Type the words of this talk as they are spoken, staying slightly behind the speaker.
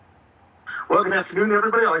Well, good afternoon,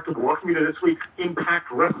 everybody. I'd like to welcome you to this week's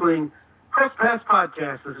Impact Wrestling Press Pass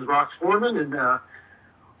podcast. This is Rox Foreman, and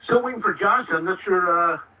still waiting for Josh. I'm not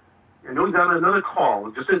sure. I know he's on another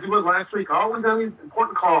call, just as he was last week. Always on these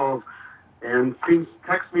important calls, and seems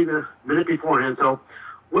to text me the minute beforehand. So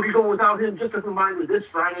we'll be going without him. Just a reminder: this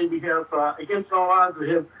Friday we have, against all odds, we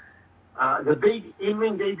have the big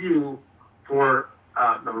in-ring debut for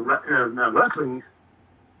the wrestling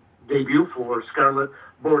debut for Scarlett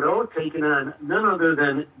Bordeaux, taking on none other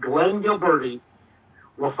than Glenn Gilberti.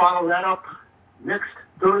 We'll follow that up next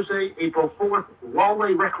Thursday, April 4th,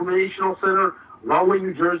 Rahway Recreational Center, Rahway,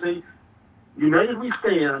 New Jersey. United We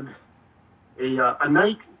Stand, a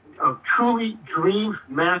night of truly dream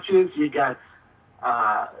matches. You got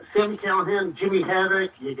Sami Callihan, Jimmy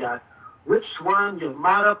Havoc, you got Rich Swann, you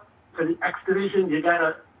got up for the X Division, you got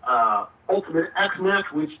a Ultimate X match,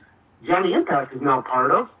 which Johnny Impact is now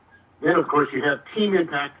part of. Then, of course, you have Team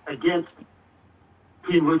Impact against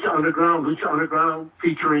Team Lucha Underground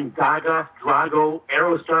featuring Daga, Drago,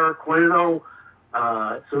 Aerostar, Cuerno.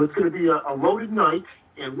 So it's going to be a loaded night.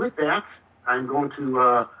 And with that, I'm going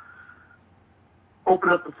to open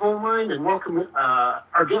up the phone line and welcome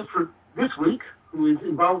our guest for this week, who is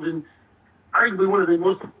involved in arguably one of the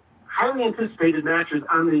most highly anticipated matches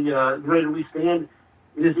on the United We Stand.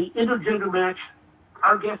 It is the intergender match.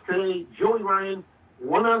 Our guest today, Joey Ryan,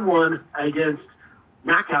 one-on-one against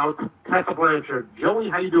Knockout Tessa Blanchard. Joey,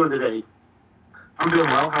 how you doing today? I'm doing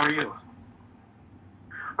well. How are you?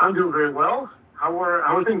 I'm doing very well. How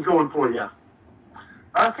are things going for you?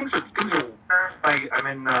 Things are. I'm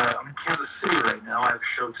in Kansas City right now. I have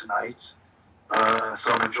a show tonight, so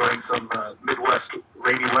I'm enjoying some Midwest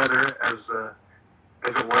rainy weather, as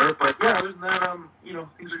it were. But yeah, other than that,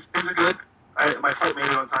 things are good. My flight made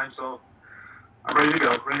it on time, so I'm ready to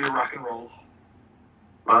go, ready to rock and roll.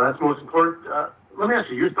 Well, that's most important. Let me ask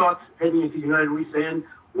you, your thoughts heading into United We Stand,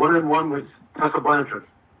 one-on-one with Tessa Blanchard.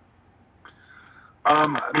 I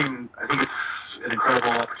think it's an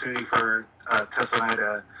incredible opportunity for Tessa and I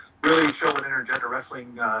to really show what intergender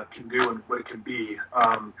wrestling can do and what it can be.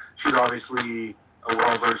 She's obviously a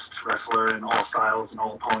well-versed wrestler in all styles and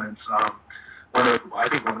all opponents. I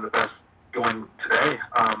think one of the best going today,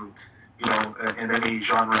 in any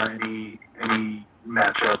genre, any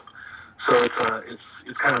matchup. So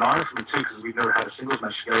it's kind of an honor for me too, because we've never had a singles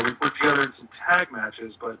match together. We've worked together in some tag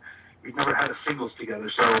matches, but we've never had a singles together.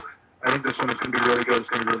 So I think this one is going to be really good. It's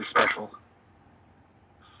going to be really special.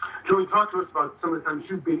 Joey, talk to us about some of the times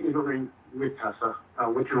you've been in the ring with Tessa,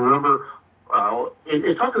 what you remember,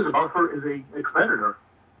 and talk to us about her as a competitor.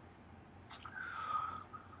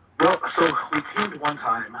 Well, so we teamed one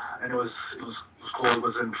time, and it was cool. It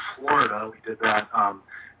was in Florida. We did that, and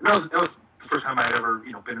that was the first time I had ever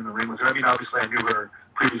been in the ring with her. I mean, obviously I knew her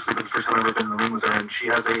previously, but the first time I've ever been in the ring with her, and she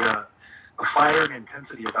has a fire and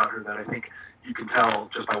intensity about her that I think you can tell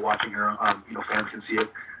just by watching her. Fans can see it,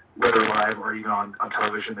 whether live or even on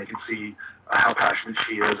television. They can see how passionate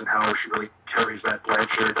she is and how she really carries that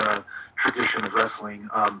Blanchard tradition of wrestling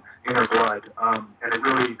in her blood. And it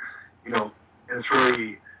really, and it's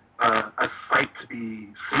really a sight to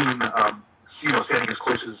be seen, standing as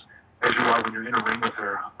close as you are when you're in a ring with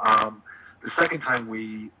her. The second time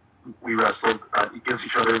we wrestled against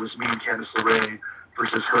each other, it was me and Candice LeRae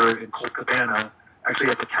versus her and Colt Cabana, actually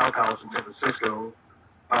at the Cow Palace in San Francisco,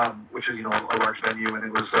 which is, a large venue, and it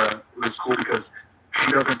was cool because she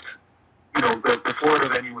doesn't, the Florida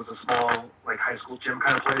venue was a small, like, high school gym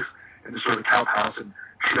kind of place, and this was the Cow Palace, and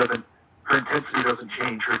her intensity doesn't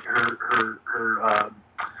change.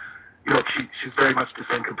 She's very much the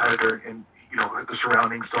same competitor, and, the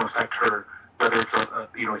surroundings don't affect her, whether it's a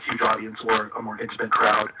huge audience or a more intimate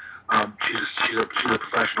crowd. She's a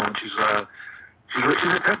professional, and she's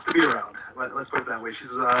intense to be around. Let's put it that way.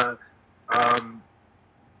 She's a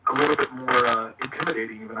little bit more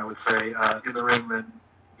intimidating, even, I would say, in the ring than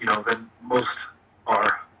most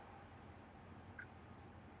are.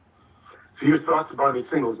 So your thoughts about a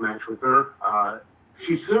singles match with her?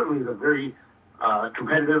 She certainly is a very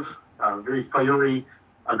competitive, very fiery,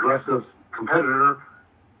 aggressive competitor.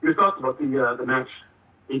 Your thoughts about the match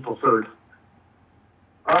April 3rd?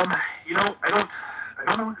 I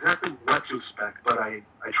don't know exactly what to expect, but I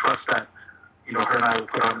trust that her and I will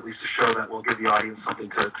put on at least a show that will give the audience something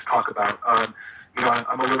to talk about. I'm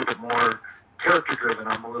a little bit more character-driven.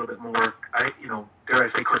 I'm a little bit more, dare I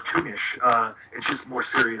say, cartoonish, and she's more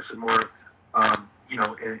serious and more,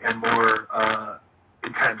 and more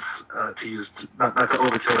intense, to use, not to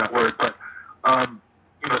overkill that word, but,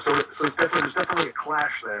 so there's definitely a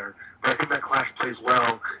clash there, but I think that clash plays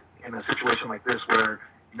well in a situation like this where,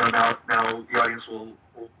 now the audience will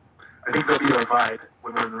I think there'll be a vibe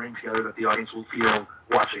when we're in the ring together that the audience will feel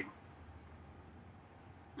watching.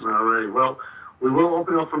 All right. Well, we will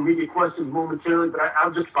open up for media questions momentarily, but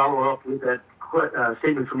I'll just follow up with that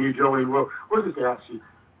statement from you, Joey. We'll just ask you,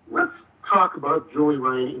 let's talk about Joey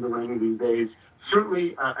Ryan in the ring these days.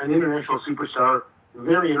 Certainly an international superstar,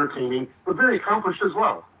 very entertaining, but very accomplished as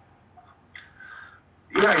well.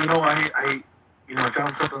 Yeah, I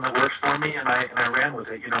found something that works for me, and I ran with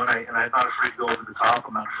it, and I'm not afraid to go over the top.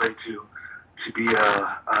 I'm not afraid to be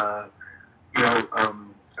a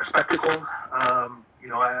spectacle. I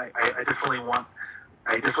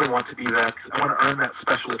definitely want to be that. I want to earn that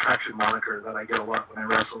special attraction moniker that I get a lot when I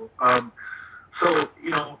wrestle.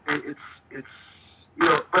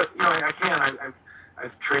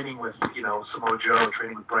 I've training with, Samoa Joe,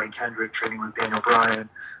 training with Brian Kendrick, training with Daniel Bryan.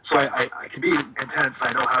 So I can be intense.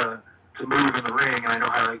 I know how to move in the ring, and I know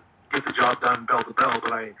how to get the job done bell to bell,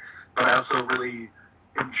 but I also really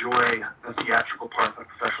enjoy the theatrical part of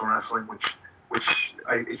professional wrestling, which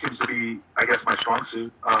it seems to be, I guess, my strong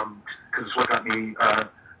suit, because it's what got me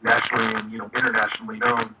nationally and internationally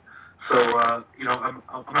known. So I'm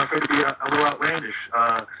not afraid to be a little outlandish.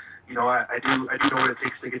 I do know what it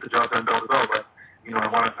takes to get the job done bell to bell, but I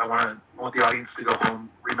want the audience to go home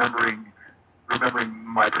remembering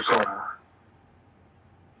my persona.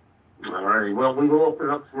 All right. Well, we will open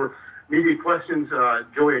up for media questions.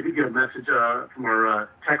 Joey, I did get a message from our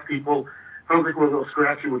tech people. Sounds like we're a little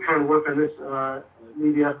scratchy. We're trying to work on this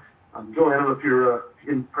media. Joey, I don't know if you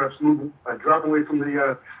can perhaps drop away from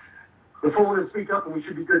the phone and speak up, and we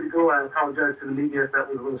should be good to go. I apologize to the media if that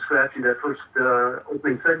was a little scratchy, that first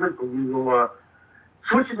opening segment, but we will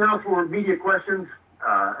switch it now for media questions.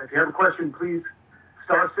 If you have a question, please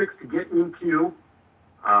 *6 to get in queue.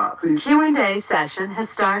 Q&A session has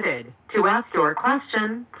started. To ask your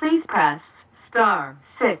question, please press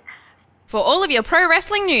 *6. For all of your pro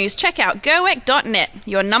wrestling news, check out GOEC.net,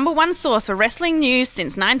 your #1 source for wrestling news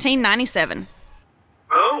since 1997.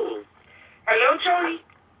 Oh, hello, Joey.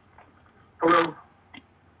 Hello.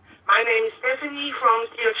 My name is Stephanie from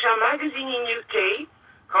Steel Magazine in UK,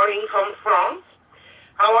 calling from France.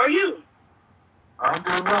 How are you? I'm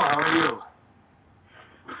doing well. How are you?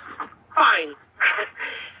 Fine.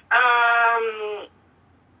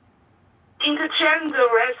 Intergender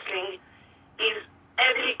wrestling is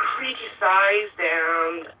heavily criticized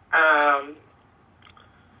and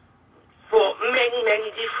for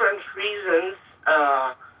many different reasons.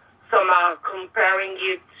 Some are comparing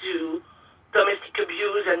it to domestic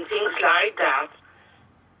abuse and things like that.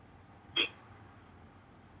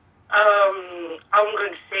 I'm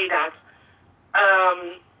going to say that.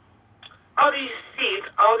 How do you see it?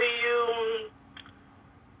 How do you...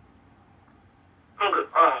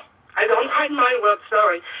 I don't find my words,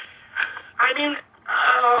 sorry. I mean,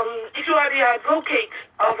 if you are the advocate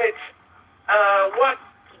of it, what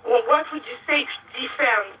would you say to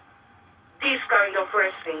defend this kind of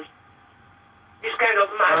wrestling, this kind of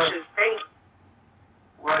matches? Thank you.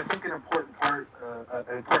 Well, I think an important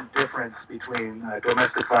difference between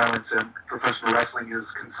domestic violence and professional wrestling is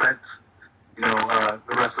consent.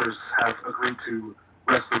 The wrestlers have agreed to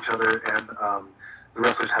wrestle each other, and the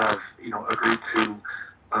wrestlers have, agreed to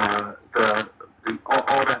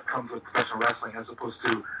all that comes with professional wrestling, as opposed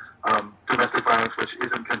to domestic violence, which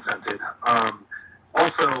isn't consented.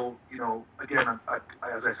 Also, again, as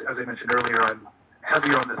I mentioned earlier, I'm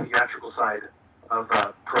heavy on the theatrical side of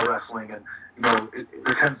pro wrestling, and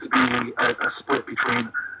there tends to be a split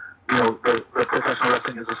between the professional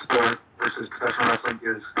wrestling is a sport versus professional wrestling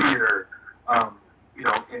is theater.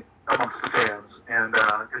 Amongst the fans and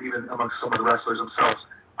even amongst some of the wrestlers themselves,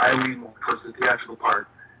 I lean more towards the theatrical part.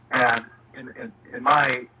 And in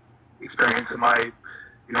my experience, in my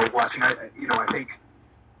watching, I think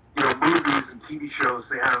movies and TV shows,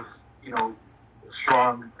 they have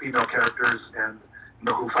strong female characters and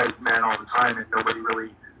who fight men all the time, and nobody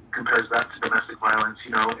really compares that to domestic violence.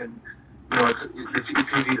 And it's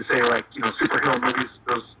easy to say, like, superhero movies,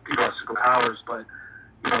 those people have superpowers, but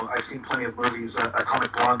I've seen plenty of movies.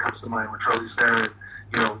 Atomic Blonde comes to mind, where Charlize Theron,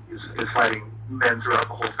 is fighting men throughout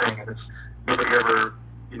the whole thing, and it's nobody ever,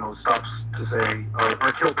 stops to say,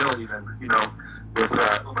 or Kill Bill even, with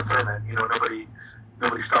Uma Thurman, nobody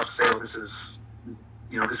stops to say, oh, this is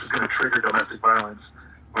going to trigger domestic violence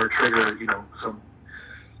or trigger, some.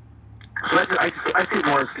 So I see it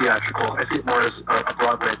more as theatrical. I see it more as a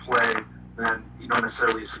Broadway play than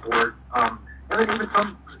necessarily a sport. And then even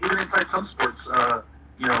inside some sports.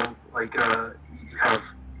 You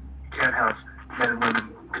can't have men and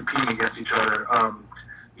women competing against each other,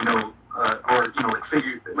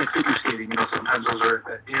 like figure skating. Sometimes those are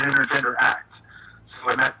an intergender act. So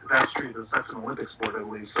and that's true. That's an Olympic sport, I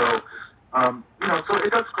believe. So, so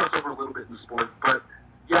it does cross over a little bit in the sport, but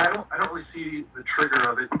yeah, I don't really see the trigger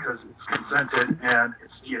of it because it's consented and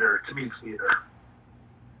it's theater. To me, it's theater.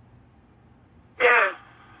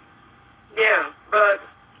 Yeah, but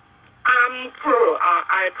I'm pro.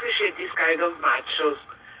 I appreciate this kind of match shows.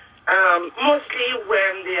 Mostly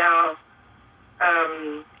when they are,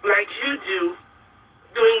 like you do,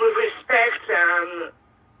 doing with respect and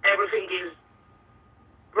everything is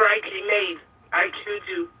brightly made, like you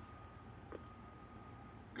do.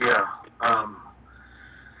 Yeah.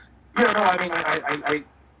 Yeah, no, I mean,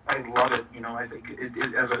 I love it. You know, I think it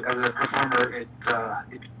as a performer, it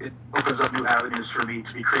opens up new avenues for me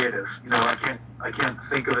to be creative. You know, I can't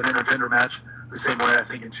think of an intergender match the same way I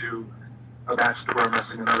think into a match where I'm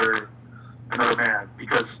wrestling another man,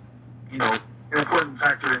 because, you know, an important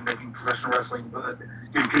factor in making professional wrestling,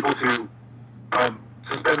 getting people to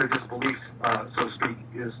suspend their disbelief, so to speak,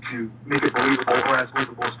 is to make it believable or as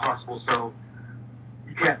believable as possible. So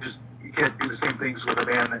you can't do the same things with a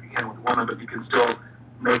man that you can with a woman, but you can still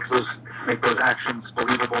make those actions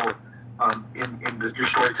believable in your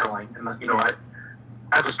storytelling. And you know,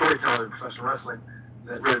 as a storyteller in professional wrestling,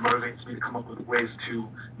 that really motivates me to come up with ways to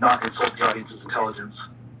not insult the audience's intelligence.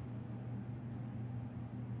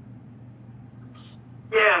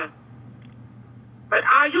 Yeah. But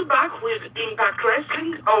are you back with Impact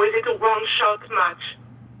Wrestling, or is it a one-shot match?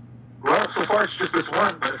 Well, so far it's just this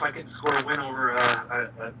one, but if I can score a win over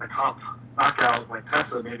a top knockout like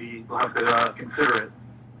Tessa, maybe we'll have to consider it.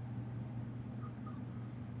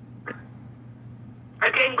 I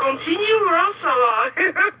can continue, Ross, or...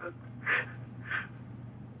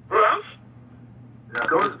 Ross? Yeah,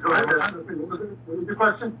 go ahead. What was your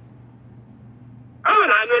question? Oh,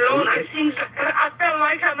 and I'm alone. I felt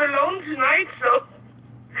like I'm alone tonight, so...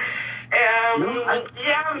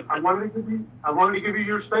 yeah. I wanted to give you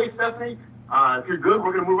your space, Stephanie. If you're good,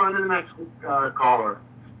 we're going to move on to the next caller.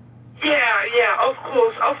 Yeah, of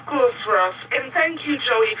course, Ross. And thank you,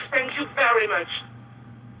 Joey. Thank you very much.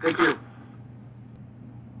 Thank you.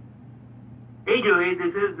 Hey, Joey.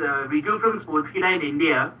 This is Viju from Sportskeeda in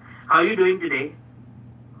India. How are you doing today?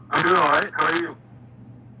 I'm doing all right. How are you?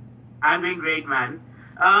 I'm doing great, man.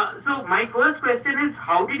 So my first question is,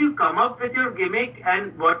 how did you come up with your gimmick,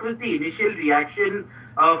 and what was the initial reaction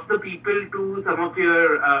of the people to some of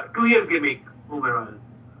your gimmick overall?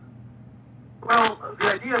 Well, the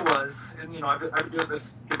idea was, and you know, I've been doing this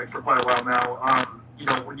gimmick for quite a while now. You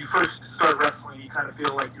know, when you first start wrestling, you kind of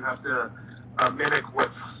feel like you have to mimic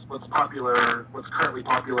what's popular, what's currently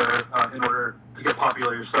popular, in order to get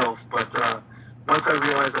popular yourself. But once I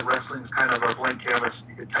realized that wrestling is kind of a blank canvas,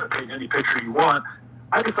 you can kind of paint any picture you want,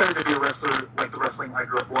 I decided to be a wrestler like the wrestling I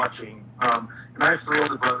grew up watching. And I have 3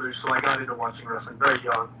 older brothers, so I got into watching wrestling very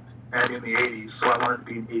young and in the 80s, so I wanted to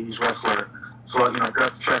be an 80s wrestler. So, you know, I grew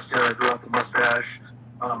out the chest hair, I grew out the mustache,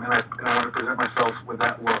 and I wanted to present myself with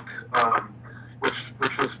that look, which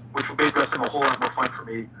made wrestling a whole lot more fun for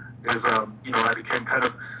me, is, you know, I became kind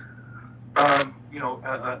of, you know,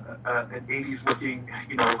 an 80s looking,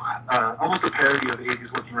 you know, almost a parody of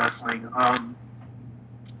 80s looking wrestling,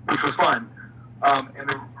 which was fun. And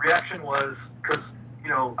the reaction was, because, you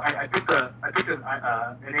know, I picked an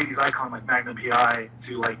 80s icon like Magnum P.I.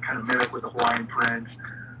 to, like, kind of mimic with the Hawaiian print,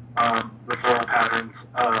 the floral patterns.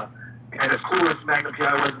 And as cool as Magnum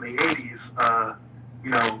P.I. was in the 80s, you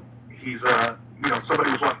know, he's, you know, somebody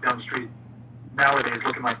was walking down the street nowadays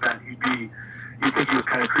looking like that, you'd think he was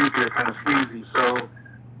kind of creepy or kind of sleazy. So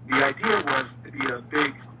the idea was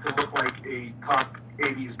to look like a top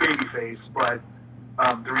 80s babyface, but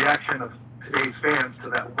the reaction of today's fans to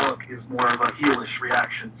that look is more of a heelish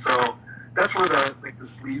reaction. So that's where the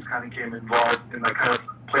sleaze kind of came involved, and I kind of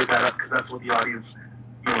played that up because that's what the audience,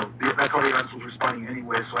 you know, that's how the audience was responding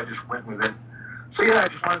anyway, so I just went with it. So yeah, I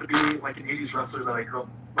just wanted to be like an 80s wrestler that I grew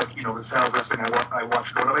up, like, you know, the style of wrestling I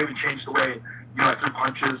watched growing up. I even changed the way, you know, I threw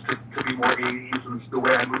punches to be more 80s, and the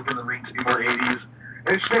way I moved in the ring to be more 80s.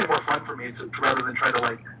 And it just made it more fun for me to rather than try to,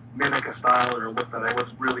 like, mimic a style or a look that I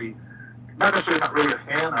wasn't really, not necessarily not really a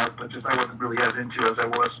fan of, but just I wasn't really as into as I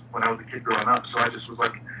was when I was a kid growing up. So I just was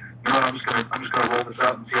like, you know what, I'm just gonna roll this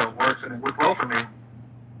out and see how it works, and it worked well for me.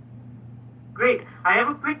 Great. I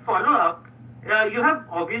have a quick follow-up. You have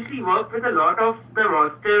obviously worked with a lot of the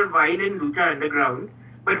roster while in Lucha Underground,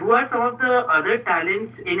 but who are some of the other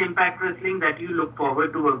talents in Impact Wrestling that you look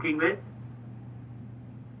forward to working with?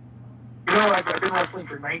 You know, I've been wrestling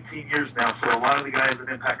for 19 years now, so a lot of the guys in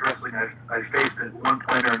Impact Wrestling I've faced at one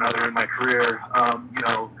point or another in my career. You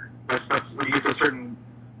know, that's when you get to a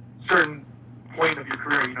certain point of your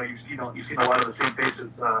career, you know, you've seen a lot of the same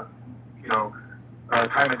faces, you know,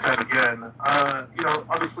 time and time again. You know,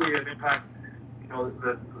 obviously at Impact, you know,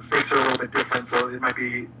 the stakes are a little bit different, so it might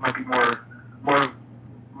be more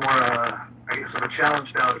I guess of a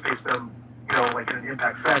challenge now to face them, like in an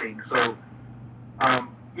Impact setting. So, I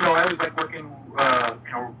always like working,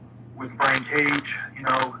 with Brian Cage.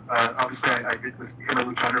 Obviously I did with him at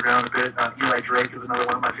Lucha Underground a bit. Eli Drake is another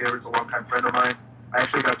one of my favorites, a longtime friend of mine. I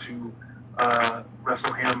actually got to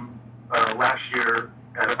wrestle him last year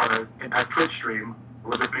on an Impact Twitch stream.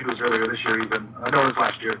 I think it was earlier this year even. No, it was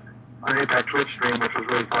last year. On an Impact Twitch stream, which was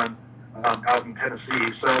really fun, out in Tennessee.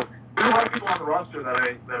 So there's a lot of people on the roster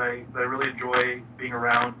that I really enjoy being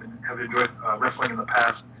around and have enjoyed wrestling in the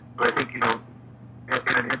past. But I think, in an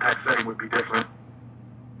Impact setting would be different.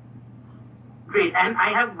 Great. And I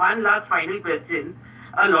have one last final question.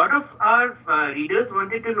 A lot of our readers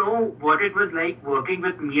wanted to know what it was like working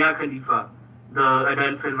with Mia Khalifa, the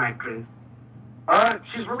adult film actress.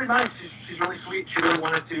 She's really nice. She's really sweet. She really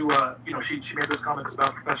wanted to, she made those comments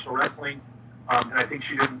about professional wrestling, and I think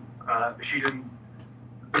she didn't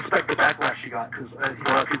expect the backlash she got, because a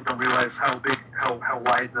lot of people don't realize how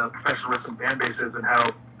wide the professional wrestling fan base is, and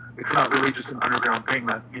how it's not really just an underground thing.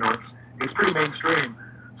 That it's pretty mainstream.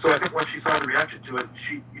 So I think when she saw the reaction to it,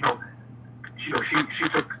 she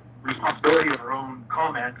took responsibility of her own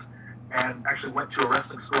comments and actually went to a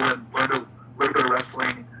wrestling school and learned a little bit of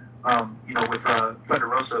wrestling. With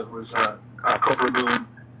Thunder Rosa, who was Cobra Moon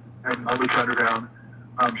and Lucha Underground.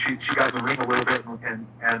 She got in the ring a little bit, and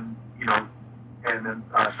then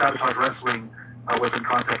Sabotage Wrestling was in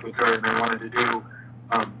contact with her, and they wanted to do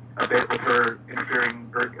a bit with her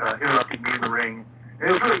interrupting me in the ring. And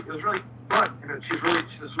it was really fun. She's a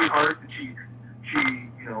sweetheart, and she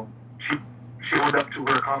owned up to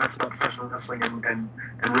her comments about professional wrestling and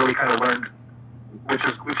really kind of learned, which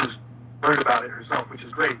is learned about it herself, which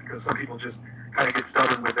is great, because some people just kind of get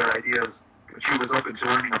stubborn with their ideas. But she was open to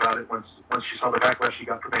learning about it once she saw the backlash she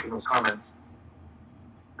got for making those comments.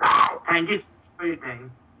 Thank you for your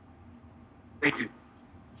time. Thank you.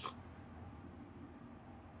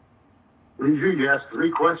 You asked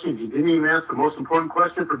 3 questions. You didn't even ask the most important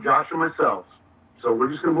question for Josh and myself. So we're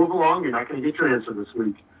just going to move along. You're not going to get your answer this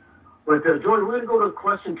week. But, Joey, we're going to go to a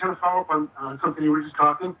question, kind of follow up on something you were just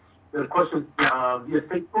talking. There's a question via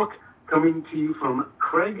Facebook coming to you from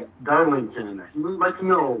Craig Darlington. He would like to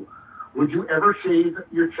know, would you ever shave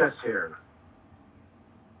your chest hair?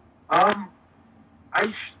 I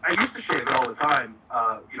used to shave it all the time,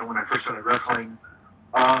 when I first started wrestling.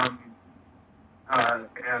 And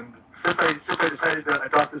since I decided to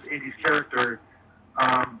adopt this 80s character,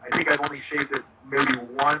 I think I've only shaved it maybe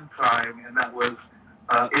one time, and that was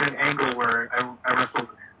in an angle where I wrestled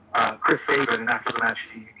Chris Sabin, and after the match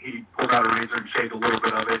he pulled out a razor and shaved a little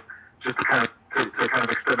bit of it, just to kind of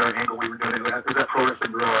extend our angle we were doing. It was that Pro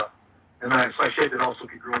Wrestling Gorilla, and then so I shaved it also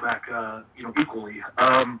to grow back, equally.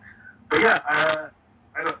 But yeah, I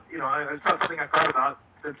don't, it's not something I thought about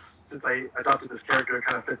since I adopted this character. It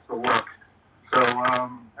kind of fits the look. So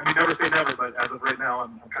never say never, but as of right now,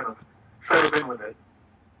 I'm kind of settled in with it.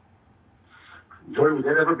 Joey, would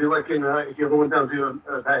that ever be like if you ever went down to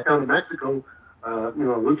back down to Mexico, a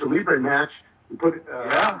Lucha Libre match? You put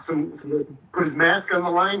put his mask on the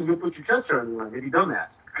line, you put your chest hair on the line. Have you done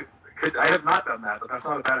that? I have not done that, but that's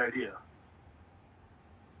not a bad idea.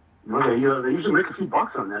 Okay, they usually make a few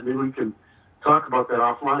bucks on that. Maybe we can talk about that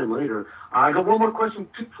offline later. I got one more question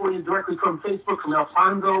for you directly from Facebook from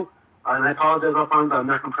Alfonso. And I apologize, Alfonso, I'm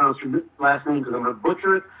not going to pronounce your last name because I'm going to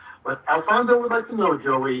butcher it. But Alfonso would like to know,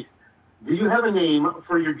 Joey, do you have a name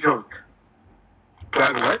for your junk? Do I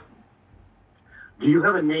have what? Do you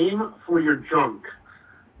have a name for your junk?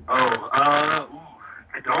 I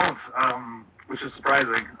don't, which is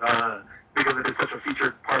surprising, because it is such a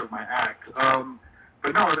featured part of my act.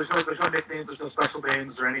 But no, there's no nicknames, there's no special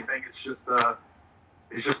names or anything. It's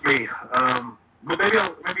just me. But maybe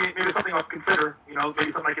something I'll consider.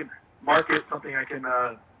 Maybe something I can market, something I can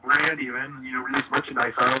brand even. Release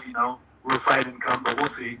merchandise of. Real side income, but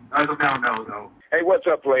we'll see. As of now, no, though. Hey, what's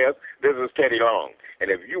up, players? This is Teddy Long.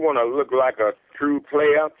 And if you want to look like a true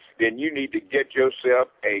player, then you need to get yourself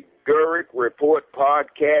a Gurrick Report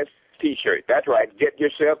Podcast T-shirt. That's right. Get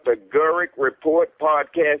yourself the Gurrick Report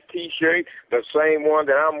Podcast T-shirt, the same one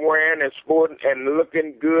that I'm wearing and sporting and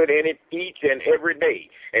looking good in it each and every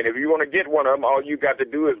day. And if you want to get one of them, all you got to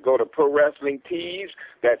do is go to Pro Wrestling Tees.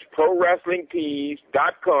 That's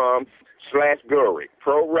ProWrestlingTees.com/Gurrick.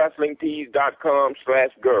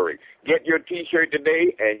 ProWrestlingTees.com/Gurrick. Get your T-shirt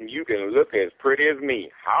today, and you can look as pretty as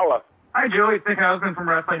me. Holla. Hi, Joey. It's Nick Hausman from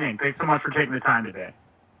Wrestling Inc. Thanks so much for taking the time today.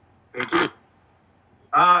 Thank you.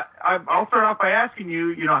 I'll start off by asking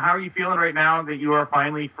you, how are you feeling right now that you are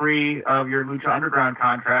finally free of your Lucha Underground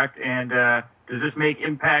contract, and does this make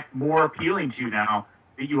Impact more appealing to you now,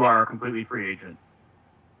 that you are a completely free agent?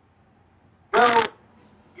 Well,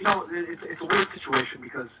 it's a weird situation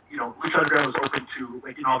because, Lucha Underground was open to,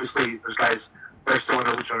 obviously there's guys that are still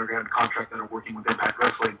under Lucha Underground contract that are working with Impact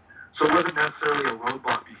Wrestling. So it wasn't necessarily a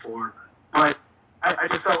roadblock before, but I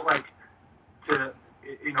just felt like and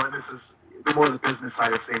this is more the business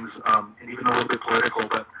side of things, and even a little bit political,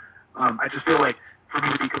 but I just feel like for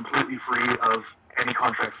me to be completely free of any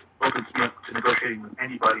contracts opens me up to negotiating with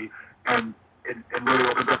anybody, and really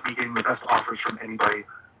opens up me getting the best offers from anybody.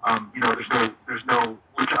 There's no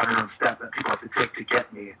Lucha Underground step that people have to take to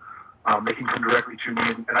get me. They can come directly to me,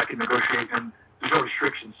 and I can negotiate, and there's no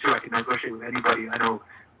restrictions too. I can negotiate with anybody. I know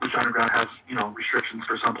Lucha Underground has, restrictions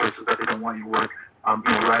for some places that they don't want you to work,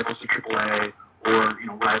 rivals to AAA, or,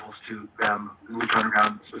 rivals to them, Lucha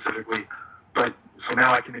Underground specifically. But, so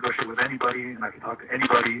now I can negotiate with anybody, and I can talk to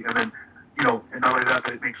anybody, and then, and not only that,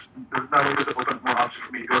 but not only does it open up more options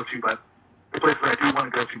for me to go to, but the places I do want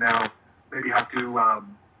to go to now maybe have to,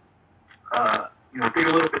 dig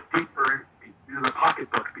a little bit deeper into the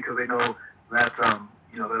pocketbook, because they know that,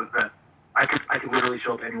 that I could literally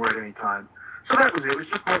show up anywhere at any time. So that was it. It was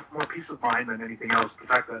just more peace of mind than anything else. The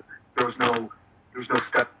fact that there was no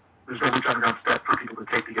Lucha Underground step for people to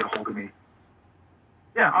take to get a hold of me.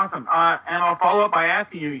 Yeah, awesome. And I'll follow up by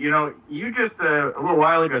asking you, you just a little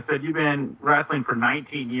while ago said you've been wrestling for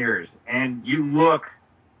 19 years, and you look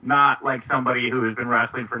not like somebody who has been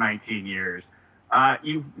wrestling for 19 years.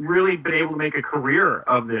 You've really been able to make a career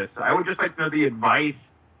of this. I would just like to know the advice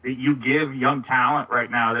that you give young talent right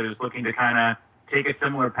now that is looking to kind of take a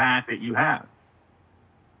similar path that you have.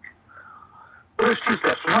 Well, there's two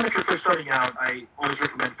steps. One, if you're first starting out, I always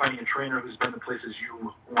recommend finding a trainer who's been the places you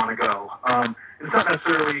want to go. It's not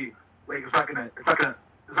necessarily it's not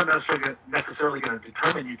necessarily going to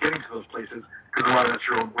determine you getting to those places, because a lot of that's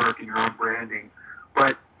your own work and your own branding.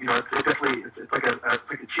 But it's like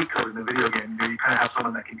a cheat code in a video game. You kind of have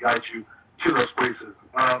someone that can guide you to those places.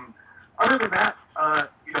 Other than that,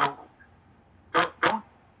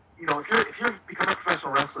 if you're becoming a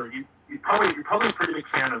professional wrestler, you're probably a pretty big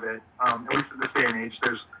fan of it. At least in this day and age,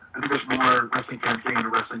 I think there's more wrestling fans getting into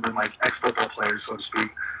wrestling than like ex-football players, so to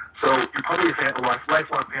speak. So you're probably a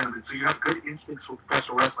lifelong fan of it. So you have good instincts for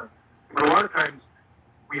professional wrestling. But a lot of times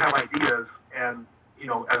we have ideas, and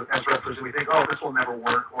as wrestlers, and we think, oh, this will never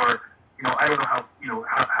work, or I don't know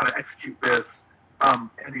how to execute this,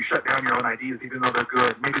 and you shut down your own ideas even though they're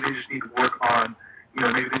good. Maybe they just need to work on,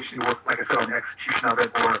 maybe they just need to work, like I said, on the execution of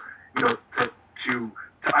it, or to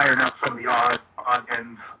iron out some of the odd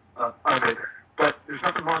ends of it. But there's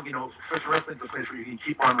nothing wrong, professional wrestling is a place where you can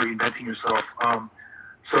keep on reinventing yourself.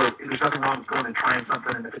 So there's nothing wrong with going and trying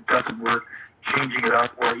something, and if it doesn't work, changing it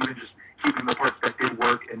up, or even just keeping the parts that did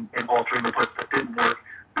work and altering the parts that didn't work.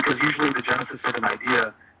 Because usually the genesis of an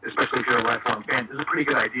idea, especially if you're a lifelong fan, is a pretty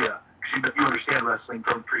good idea, because you understand wrestling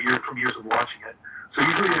from years of watching it. So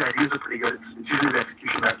usually the ideas are pretty good. It's usually the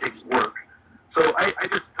execution that takes work. So I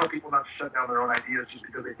just tell people not to shut down their own ideas just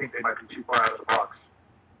because they think they might be too far out of the box.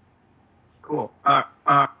 Cool.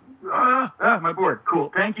 My board.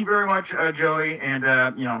 Cool. Thank you very much, Joey. And,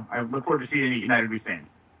 I look forward to seeing you at United We Stand.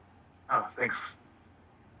 Oh, thanks.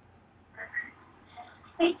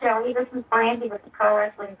 Hey, Joey. This is Brandy with the Pro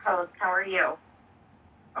Wrestling Post. How are you?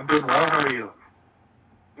 I'm doing well. How are you?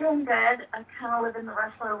 Doing good. I kind of live in the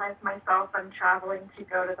wrestler life myself. I'm traveling to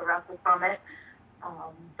go to the Wrestle Summit.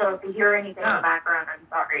 So if you hear anything in the background, I'm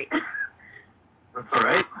sorry. That's all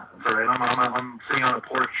right. That's all right. I'm sitting on a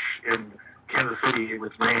porch in Kansas City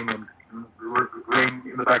with rain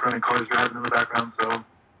in the background and cars driving in the background. So.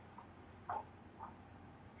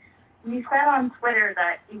 You said on Twitter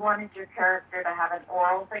that you wanted your character to have an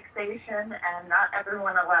oral fixation, and not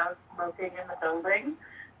everyone allows smoking in the building.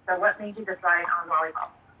 So what made you decide on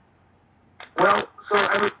Lollipop? Well,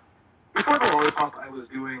 before the Lollipop, I was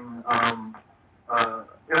doing, and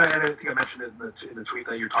I think I mentioned it in the tweet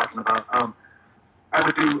that you're talking about. I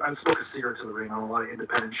would smoke a cigarette to the ring on a lot of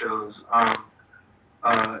independent shows.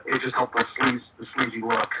 It just helped the sleazy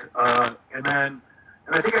look. And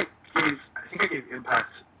I think I gave Impact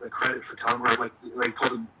the credit for telling me, like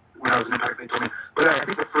told them when I was in Impact, they told me. But I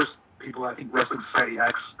think the first people, Wrestling Society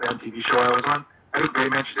X, the MTV show I was on, I think they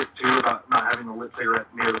mentioned it too about not having a lit cigarette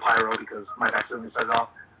near the pyro because I might accidentally set it off.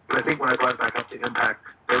 But I think when I brought it back up to Impact,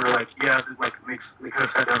 they were like, yeah, they kind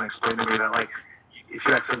of sat down and explained to me that if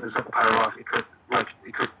you accidentally set the pyro off, it could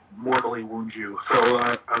mortally wound you. So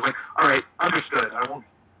I was like, all right, understood. I won't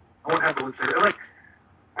have the lit cigarette.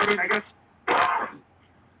 I guess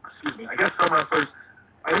excuse me. I guess some wrestlers.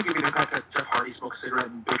 I think if you Impact that Jeff Hardy smoked a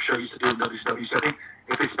cigarette and Big Show used to do it in WCW. So I think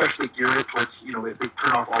if they especially gear it towards, if they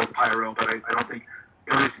turn off all the pyro, but I don't think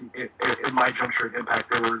at least in my juncture at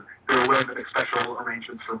Impact, they were willing to make special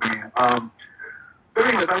arrangements for me. But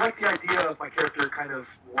anyways, I like the idea of my character kind of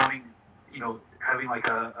wanting, having like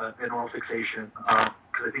an oral fixation,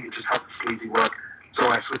 because I think it just helps the sleazy look. So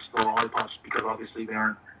I switched to the lollipops because obviously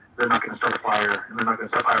they're not going to start a fire, and they're not going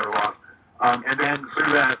to set fire off. And then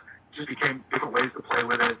through that, just became different ways to play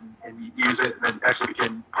with it and use it, and then actually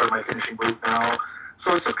became part of my finishing move now.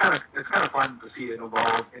 So it's just kind of fun to see it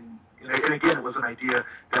evolve. And again, it was an idea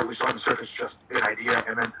that was on the surface just an idea,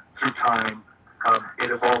 and then through time, it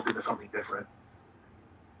evolved into something different.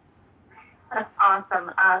 That's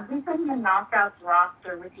awesome. Who from the Knockouts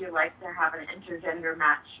roster would you like to have an intergender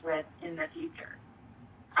match with in the future?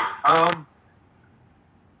 I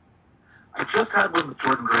just had one with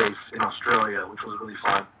Jordan Grace in Australia, which was really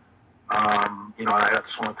fun. I got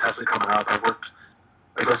this one with Tessa coming up. I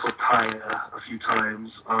wrestled Taya a few times.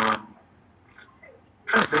 I'm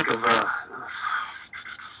trying to think of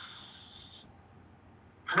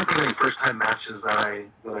any first-time matches that I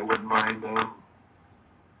wouldn't mind.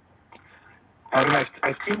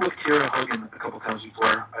 I've teamed with Kiera Hogan a couple times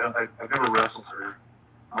before. I've never wrestled her.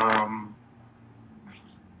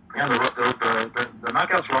 The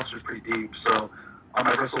Knockouts roster is pretty deep, so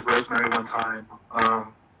I wrestled Rosemary one time.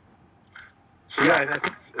 So yeah, I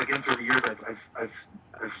think again through the years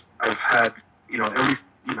I've had at least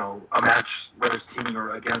a match, whether it's teaming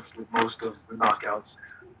or against, with most of the Knockouts.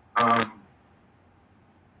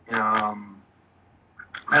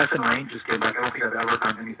 Madison Rain just came back. I don't think I've ever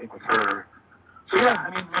done anything with her. So yeah,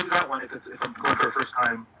 maybe that one if I'm going for a first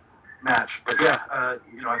time match. But yeah, I've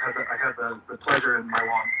had the pleasure in my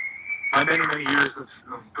many years of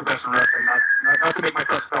professional wrestling, not to make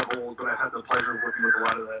myself sound old, but I've had the pleasure of working with a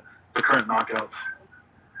lot of the current Knockouts.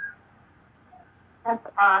 That's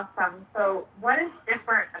awesome. So what is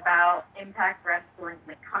different about Impact Wrestling,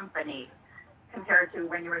 the company, compared to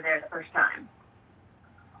when you were there the first time?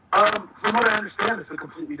 From what I understand, it's a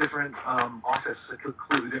completely different office, a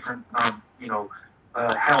completely different, helm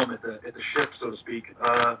at the ship, so to speak.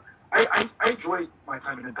 I enjoyed my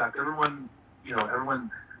time in Impact. Everyone,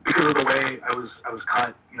 because of the way I was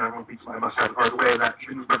cut, everyone thinks I must have, or the way that,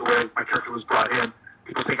 even by the way my character was brought in,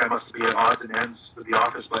 people think I must be at odds and ends with the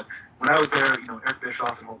office. But when I was there, Eric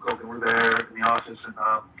Bischoff and Hulk Hogan were there in the office, and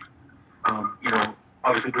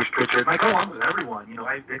obviously Bruce Pritchard, and I got along with everyone.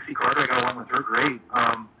 Dixie Carter, I got along with her great.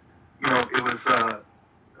 It was,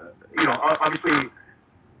 obviously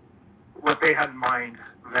what they had in mind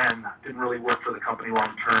then didn't really work for the company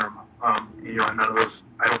long term. And none of those,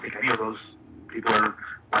 I don't think any of those people are,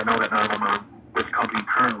 I know that none of them are with the company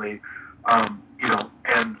currently.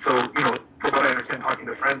 And so, from what I understand, talking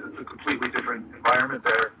to friends, it's a completely different environment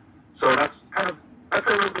there. So that's a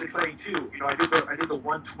little bit exciting too. I did the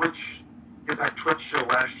one Impact Twitch show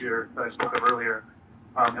last year that I spoke of earlier,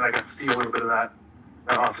 and I got to see a little bit of that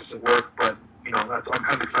office at work. But I'm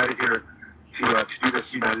kind of excited here to do this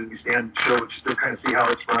United We Stand show, just to kind of see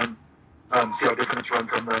how it's run, see how different it's run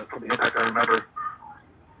from the Impact I remember.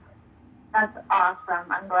 That's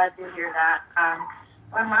awesome. I'm glad to hear that.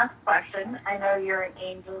 One last question. I know you're an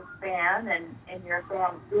Angels fan, and you're a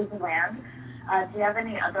fan of Disneyland. Do you have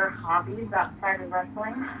any other hobbies outside of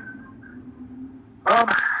wrestling? I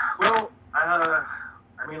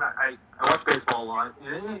watch baseball a lot.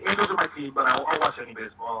 Angels are my team, but I'll watch any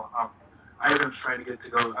baseball. I was trying to get to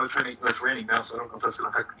go. It's raining now, so I don't know if that's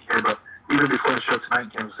going to affect me here. But even before the show tonight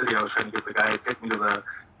in Kansas City, I was trying to get the guy to take me to the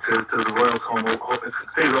Royals home. It's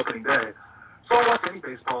today's opening day, so I'll watch any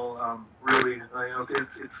baseball. Really,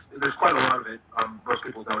 there's quite a lot of it. Most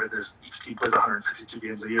people know it. Each team plays 162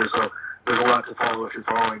 games a year, so there's a lot to follow if you're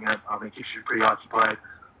following it. It keeps you pretty occupied.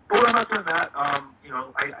 But when I'm not doing that, I'm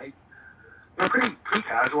pretty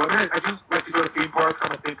casual. I just like to go to theme parks.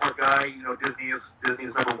 I'm a theme park guy. Disney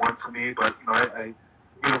is number one for me, but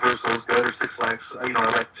Universal is good, or Six Flags. I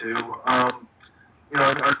like to.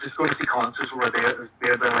 Or just go to see concerts where bands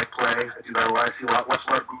I like play. I do that a lot. Watch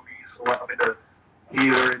a lot of movies. I'm into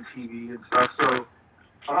theater and TV and stuff. So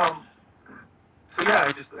yeah,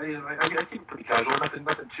 I keep it pretty casual.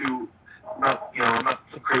 Nothing too. I'm not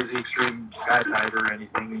some crazy extreme skydiver or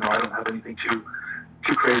anything. I don't have anything too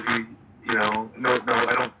crazy. No,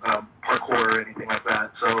 I don't parkour or anything like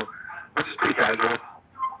that. So it's just pretty casual.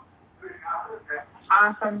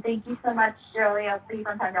 Awesome. Thank you so much, Joey. I'll see you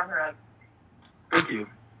sometime down the road. Thank you.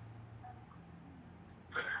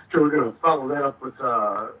 So we're going to follow that up with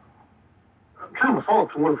kind of a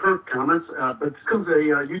follow-up to one of her comments. But this comes a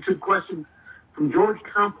YouTube question from George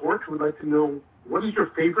Comport, who would like to know, what is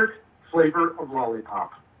your favorite flavor of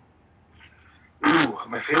lollipop? Ooh,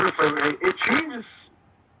 my favorite flavor. It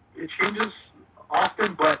changes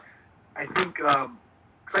often, but I think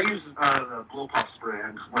I use the Blow Pops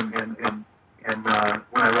brand when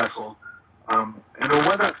I wrestle. And the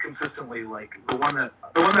one that's consistently the one that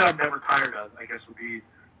I'm never tired of, I guess, would be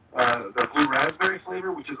the blue raspberry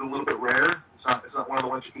flavor, which is a little bit rare. It's not one of the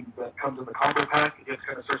ones that comes in the combo pack. It just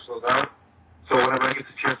kind of search those out. So whenever I get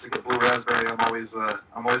the chance to get blue raspberry, I'm always a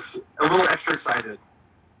little extra excited.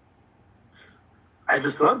 I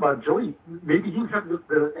just thought about Joey. Maybe you have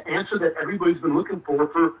the answer that everybody's been looking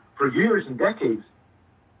for years and decades.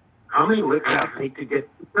 How many licks does it take to get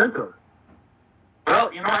to the center?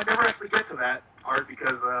 Well, I never actually get to that part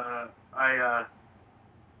because I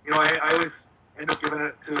always end up giving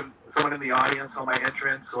it to someone in the audience on my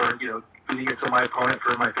entrance, or feeding it to my opponent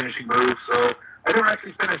for my finishing move. So I never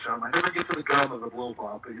actually finish them. I never get to the gum of the blow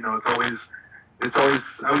pop. But I always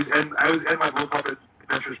end my blow pop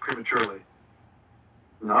adventures prematurely.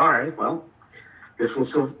 All right. Well, guess we'll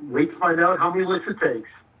still wait to find out how many licks it takes.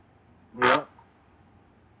 Yeah.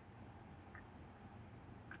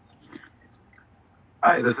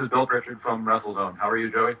 Hi, this is Bill Pritchard from WrestleZone. How are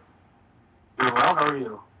you, Joey? Doing well. How are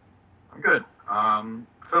you? I'm good.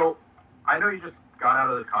 So I know you just got out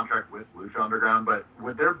of this contract with Lucha Underground, but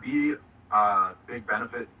would there be a big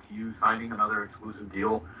benefit to you signing another exclusive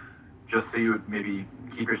deal just so you would maybe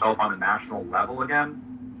keep yourself on a national level again?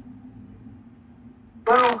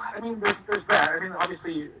 Well, I mean, there's that. I mean,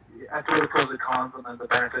 obviously, you have to weigh the pros and cons and then the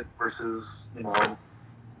benefit versus, versus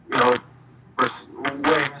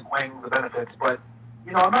weighing the benefits. But,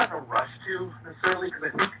 I'm not in a rush to necessarily, because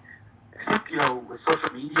I think, with social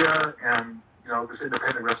media and, this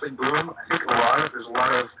independent wrestling boom, I think there's a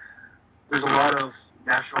lot of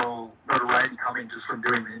national notoriety coming just from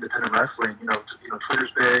doing the independent wrestling. Twitter's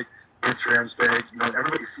big, Instagram's big.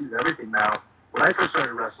 Everybody sees everything now. When I first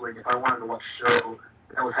started wrestling, if I wanted to watch a show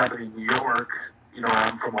that was happening in New York,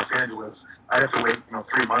 I'm from Los Angeles, I'd have to wait,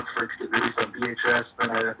 3 months for it to get released on VHS.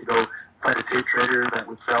 Then I'd have to go find a tape trader that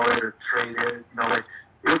would sell it or trade it.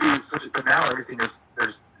 It would be such a, but now everything is,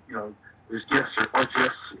 there's GIFs or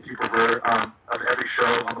GIFs, if you prefer, of every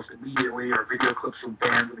show almost immediately, or video clips from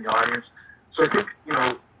fans in the audience. So I think,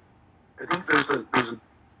 there's a,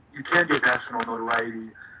 you can get national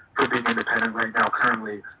notoriety for being independent right now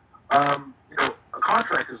currently. A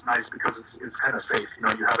contract is nice because it's kind of safe. You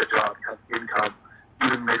have a job, you have income,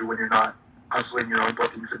 even maybe when you're not hustling your own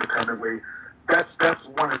bookings independently. That's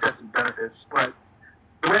one of the definite benefits. But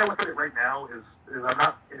the way I look at it right now is I'm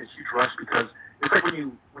not in a huge rush, because it's like when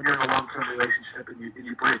you're in a long-term relationship and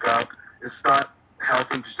you break up, it's not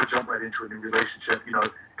healthy just to jump right into a new relationship.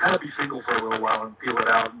 Kind of be single for a little while and feel it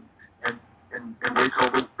out and wait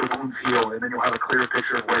till the wounds heal, and then you'll have a clearer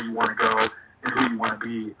picture of where you want to go and who you want to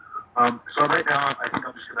be. So right now, I think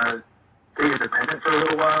I'm just going to stay independent for a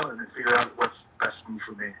little while and then figure out what's the best move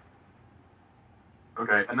for me.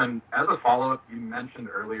 Okay, and then as a follow-up, you mentioned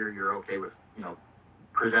earlier you're okay with,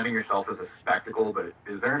 presenting yourself as a spectacle, but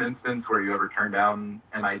is there an instance where you ever turned down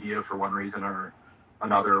an idea for one reason or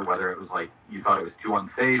another, whether it was like you thought it was too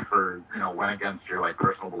unsafe or, went against your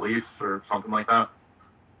personal beliefs or something like that?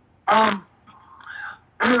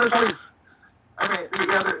 There's always,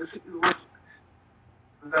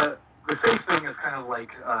 the safe thing is kind of like,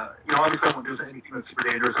 obviously I won't do anything that's super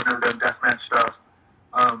dangerous. I've never done deathmatch stuff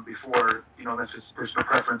before, that's just personal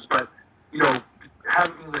preference. But,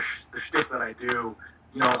 having the shtick that I do,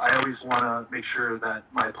 I always want to make sure that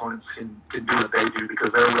my opponents can do what they do,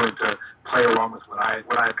 because they're willing to play along with what I've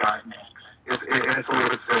got. And it's a little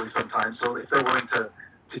bit silly sometimes. So if they're willing to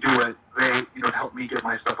do it, they, help me get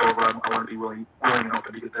my stuff over. I want to be willing and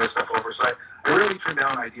open to get their stuff over. So I really turn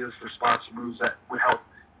down ideas for spots and moves that would help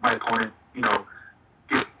my opponent,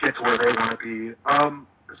 get to where they want to be.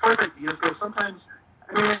 As far as ideas go, sometimes,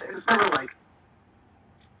 it's never like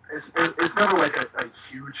a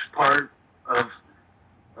huge part of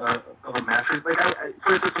a match. Like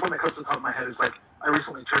for instance, the one that comes to the top of my head is I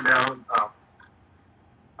recently turned down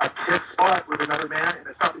a kiss spot with another man, and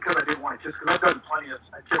it's not because I didn't want to kiss, because I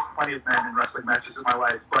kissed plenty of men in wrestling matches in my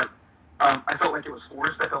life, but I felt like it was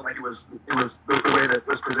forced. I felt like it was the way that it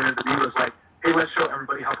was presented to me was like, hey, let's show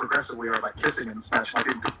everybody how progressive we are by kissing in this match. And I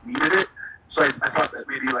didn't think we needed it, so I thought that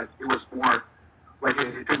maybe it was more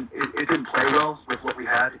it didn't play well with what we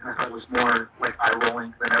had, and I thought it was more eye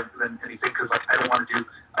rolling than anything, because I don't want to do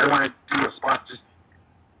a spot just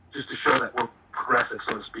to show that we're progressive,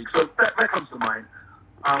 so to speak. So that comes to mind.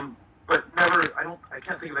 But never, I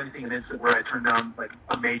can't think of anything in instant where I turned down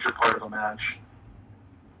a major part of a match.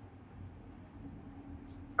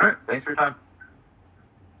 All right, thanks for your time.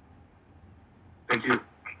 Thank you.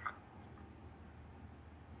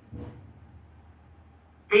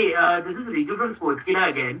 Hey, this is Riku from Sportskeeda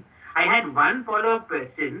again. I had one follow-up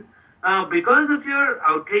question. because of your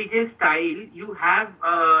outrageous style, you have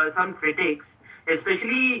some critics,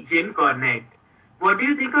 especially Jim Cornette. What do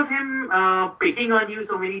you think of him picking on you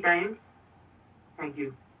so many times? Thank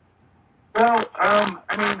you. Well,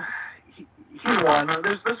 I mean, he won.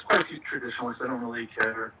 There's quite a few traditionalists. I don't really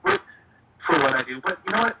care for what I do, but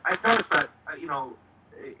you know what? I've noticed that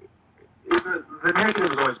the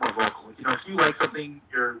negative is always more vocal. You know, if you like something,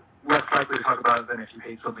 you're less likely to talk about it than if you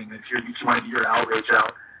hate something. If you want to get your outrage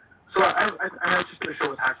out. So I just did a show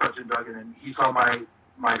with Hacksaw Jim Duggan, and he saw my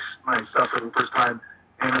stuff for the first time.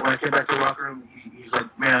 And when I came back to the locker room, he's like,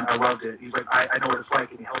 "Man, I loved it." He's like, "I know what it's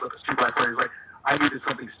like." And he held up his 2x4. He's like, "I needed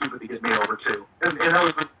something stupid to get me over too." And that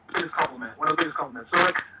was the biggest compliment. One of the biggest compliments. So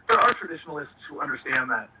like, there are traditionalists who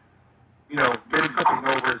understand that, you know, getting something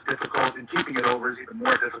over is difficult, and keeping it over is even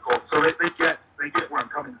more difficult. So they get where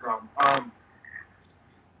I'm coming from.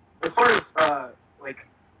 As far as I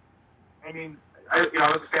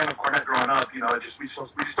was a fan of Cornette growing up. You know, we just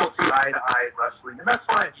don't see eye to eye in wrestling, and that's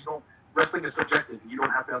fine. Wrestling is subjective. You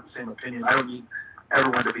don't have to have the same opinion. I don't need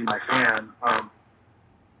everyone to be my fan.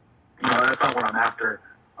 You know, that's not what I'm after.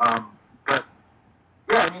 But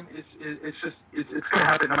yeah, I mean, it's going to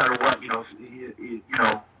happen no matter what. You know,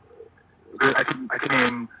 I can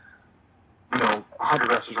name 100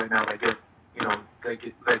 wrestlers right now that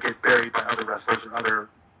get buried by other wrestlers or other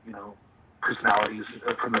personalities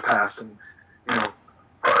from the past, and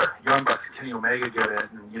Young Bucks and Kenny Omega get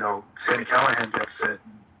it, and Sami Callihan gets it.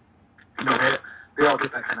 And, they all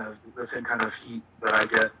get the same kind of heat that I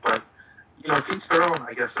get, but it's each their own.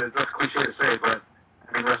 I guess that's cliche to say, but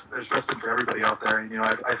I mean, there's wrestling for everybody out there. And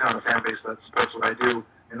I found a fan base that supports what I do,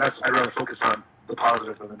 and I'd rather focus on the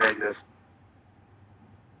positive than the negative.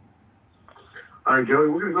 All right, Joey,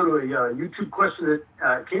 we're going to go to a YouTube question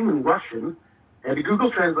that came in Russian, and the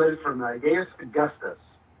Google translated from Gaius Augustus.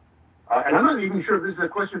 And I'm not even sure if this is a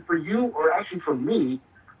question for you or actually for me.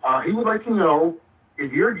 He would like to know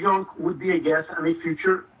if your junk would be a guest on a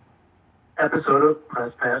future episode of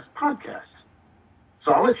Press Pass Podcast.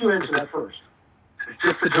 So I'll let you answer that first.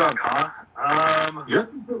 Just the junk, huh? Yeah.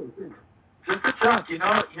 Just the junk.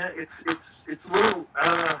 It's a little.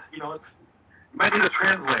 You might need a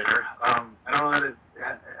translator. I don't know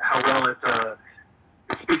how well it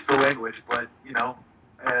speaks the language, but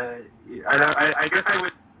I guess I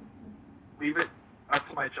would leave it up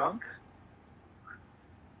to my junk.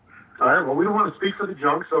 All right. Well, we don't want to speak for the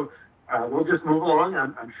junk, so we'll just move along.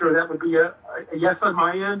 I'm sure that would be a yes on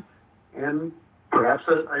my end, and perhaps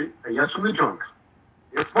a yes from the junk.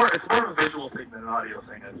 It's more of a visual thing than an audio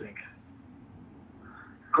thing, I think.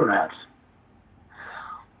 Perhaps.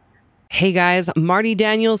 Hey guys, Marty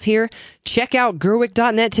Daniels here. Check out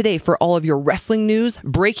Gerwick.net today for all of your wrestling news,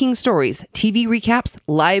 breaking stories, TV recaps,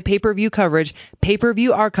 live pay-per-view coverage,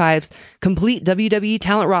 pay-per-view archives, complete WWE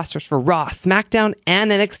talent rosters for Raw, SmackDown,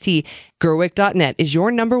 and NXT. Gerwick.net is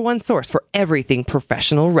your #1 source for everything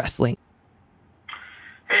professional wrestling.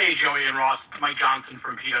 Hey, Joey and Ross. It's Mike Johnson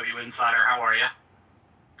from PW Insider. How are you?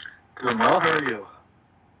 Doing well. How are you?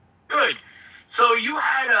 Good. So you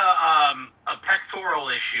had a pectoral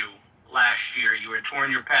issue last year. You had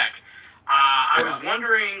torn your pec. I was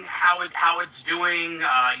wondering how it's doing.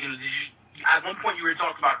 At one point you were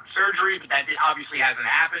talking about surgery, but that obviously hasn't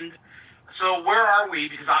happened. So where are we?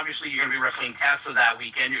 Because obviously you're going to be wrestling Tessa that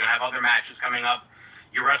weekend. You're going to have other matches coming up.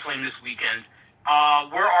 You're wrestling this weekend.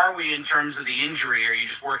 Where are we in terms of the injury? Are you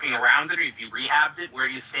just working around it, or have you rehabbed it? Where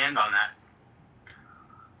do you stand on that?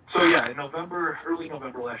 So yeah, early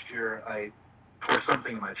November last year, I tore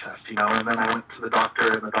something in my chest, and then I went to the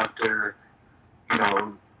doctor, and the doctor,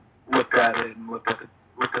 looked at it and looked at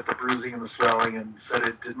the bruising and the swelling and said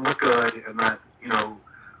it didn't look good, and that,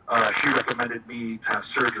 she recommended me to have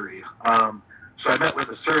surgery. So I met with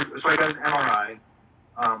a surgeon, so I got an MRI.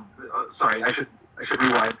 Sorry, I should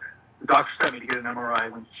rewind. The doctor sent me to get an MRI.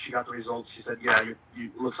 When she got the results, she said, yeah, it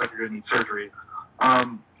looks like you're going to need surgery.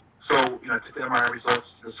 So, I took the MRI results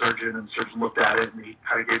to the surgeon, and the surgeon looked at it, and he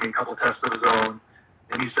kind of gave me a couple of tests of his own,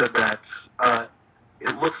 and he said that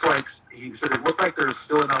it looked like there's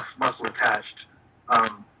still enough muscle attached.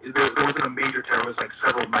 There wasn't a major tear. It was like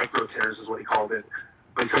several micro tears is what he called it.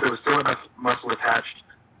 But he said there was still enough muscle attached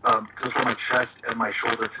because where my chest and my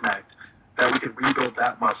shoulder connect, that we could rebuild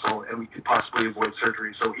that muscle, and we could possibly avoid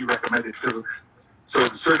surgery. So the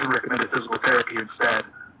surgeon recommended physical therapy instead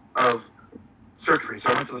of surgery. So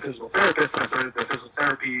I went to the physical therapist, and I started the physical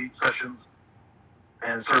therapy sessions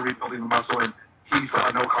and started rebuilding the muscle, and he saw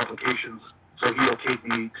no complications, so he okayed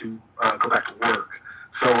me to go back to work.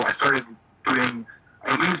 So I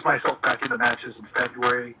eased myself back into matches in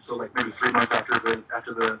February, so like maybe 3 months after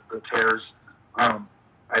the tears, I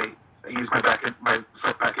eased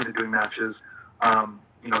myself back into doing matches.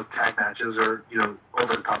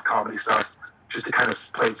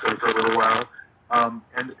 say, for a little while.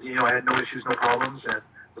 And, you know, I had no issues, no problems, and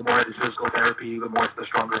the more I did physical therapy, the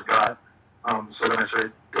stronger it got. So then I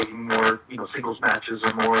started taking more, you know, singles matches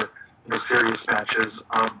or more, you know, serious matches.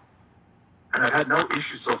 And I've had no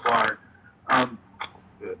issues so far.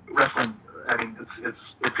 Wrestling, I mean,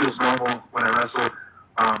 it feels normal when I wrestle.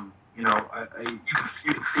 You know, you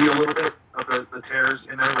can see a little bit of the tears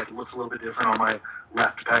in there, like it looks a little bit different on my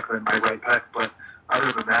left pec than my right pec, but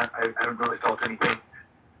other than that, I haven't really felt any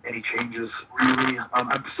changes really.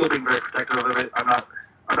 I'm still being very protective of it. I'm not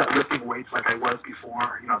lifting weights like I was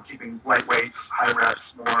before. You know, I'm keeping light weights, high reps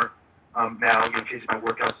more now. You know, changing my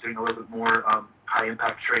workouts, doing a little bit more high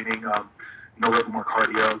impact training. You know, a little bit more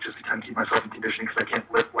cardio, just to kind of keep myself in conditioning because I can't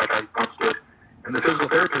lift like I once did. And the physical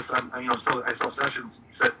therapist, I saw sessions.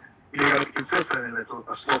 He said, you know, you got to be consistent, and it's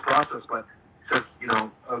a slow process. But he says, you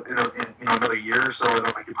know, in another year or so,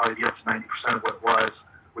 I could probably be up to 90% of what it was,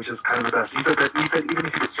 which is kind of the best. He said even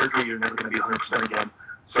if you get surgery, you're never going to be 100% again.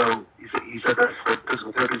 So he said that the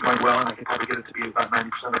physical therapy is going well, and I can probably get it to be about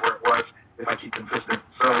 90% of where it was if I keep consistent.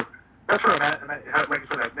 So that's where I'm at. And like I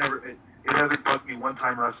said, it hasn't bugged me one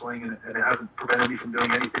time wrestling, and it hasn't prevented me from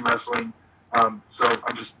doing anything wrestling. So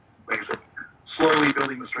I'm just, like I said, slowly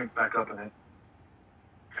building the strength back up in it.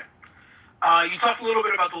 You talked a little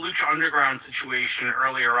bit about the Lucha Underground situation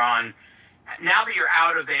earlier on. Now that you're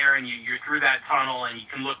out of there and you're through that tunnel and you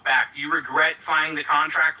can look back, do you regret signing the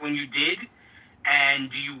contract when you did? And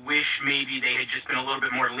do you wish maybe they had just been a little bit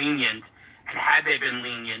more lenient? And had they been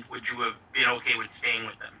lenient, would you have been okay with staying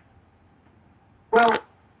with them? Well,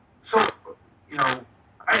 so, you know,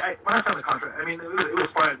 when I signed the contract, I mean, it was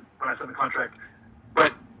fine when I signed the contract,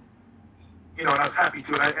 but, you know, and I was happy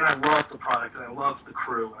to, and I loved the product, and I loved the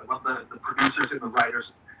crew, I loved the producers and the writers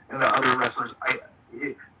and the other wrestlers.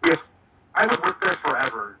 If I would work there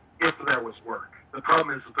forever if there was work. The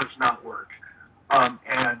problem is that there's not work.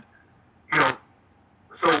 And, you know,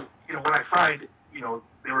 so, you know, when I signed, you know,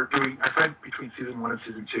 I signed between season 1 and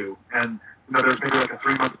season 2, and, you know, there was maybe like a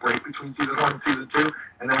 3-month break between season 1 and season 2,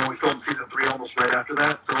 and then we filmed season 3 almost right after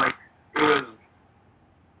that, so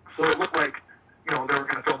it looked like, you know, they were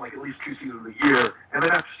going to film like at least 2 seasons a year, and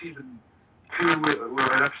then after season 2,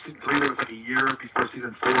 right after season 3, there was like a year before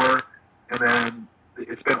season 4, and then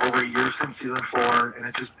it's been over a year since season 4, and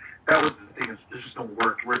that was the thing, is there's just no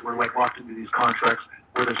work. We're like locked into these contracts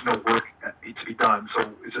where there's no work that needs to be done,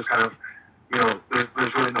 so it's just kind of, you know,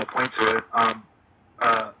 there's really no point to it,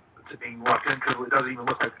 to being locked in, because it doesn't even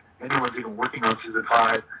look like anyone's even working on season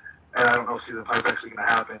 5, and I don't know if season 5 is actually going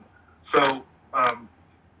to happen. So,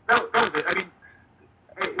 that was it. I mean,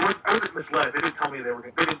 I wasn't misled. They didn't tell me they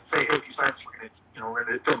didn't say, hey, if you sign this, we're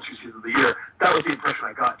going to film 2 seasons a year. That was the impression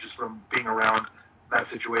I got just from being around that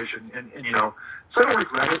situation, and you know, so I don't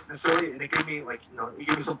regret it necessarily, and it gave me, like, you know, it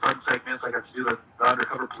gave me some fun segments. I got to do the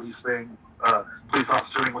undercover police thing, police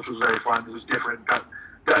officering, which was very fun. It was different, got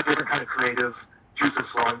a different kind of creative juices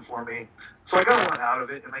flowing for me. So I got a lot out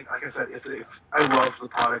of it, and like I said, if I loved the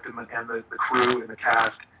product and the crew and the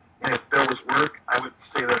cast, and if there was work, I would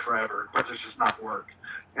stay there forever, but there's just not work.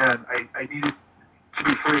 And I needed to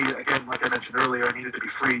be free, again, like I mentioned earlier, I needed to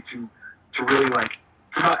be free to really, like,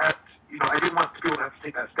 to not act, you know, I didn't want people to have to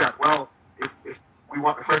take that step. Well, if we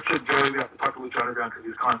want the friendship, Joey, we have to talk to Lucha Underground because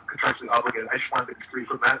he's contractually obligated. I just wanted to be free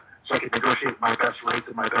from that so I could negotiate my best rates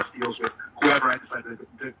and my best deals with whoever I decided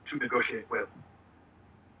to negotiate with.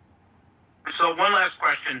 So one last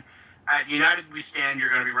question. At United We Stand,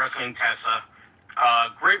 you're going to be wrestling Tessa.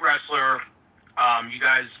 Great wrestler. You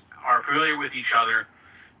guys are familiar with each other.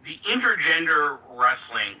 The intergender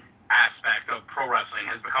wrestling aspect of pro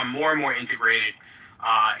wrestling has become more and more integrated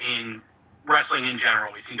in wrestling in general.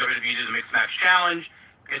 We've seen WWE do the Mixed Match Challenge.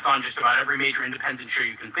 It's on just about every major independent show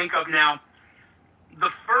you can think of now. The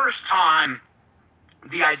first time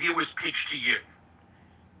the idea was pitched to you,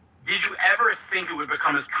 did you ever think it would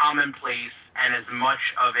become as commonplace and as much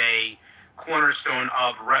of a cornerstone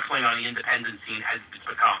of wrestling on the independent scene as it's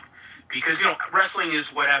become? Because, you know, wrestling is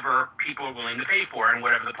whatever people are willing to pay for and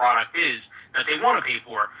whatever the product is that they want to pay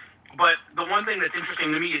for. But the one thing that's interesting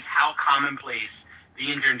to me is how commonplace the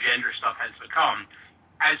intergender stuff has become.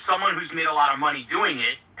 As someone who's made a lot of money doing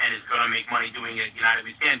it and is going to make money doing it at United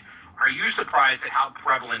We Stand, are you surprised at how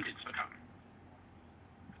prevalent it's become?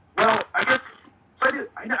 Well, I guess, so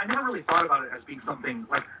I never really thought about it as being something,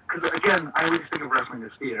 like, because, again, I always think of wrestling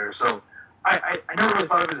as theater, so I never really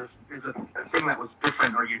thought of it as a thing that was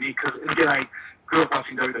different or unique, because, again, I grew up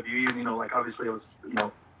watching WWE, and, you know, like, obviously I was, you know,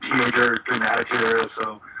 teenager during the Attitude Era,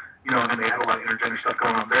 so, you know, and they had a lot of intergender stuff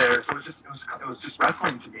going on there, so it was just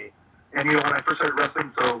wrestling to me. And, you know, when I first started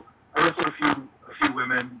wrestling, so I wrestled a few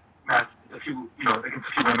women, against a few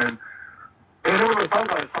women, And I never really thought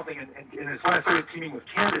about it as something, and it's when I started teaming with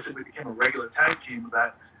Candice and we became a regular tag team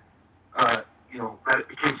that, that it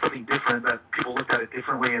became something different, that people looked at it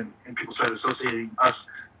differently, and people started associating us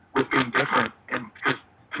with being different. And because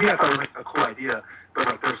to me, I thought it was like a cool idea, but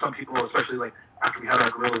like there were some people, especially like after we had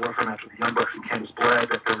our guerrilla warfare match with the Young Bucks and Candice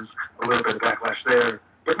Bled, that there was a little bit of backlash there.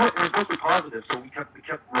 But no, it was mostly positive, so we kept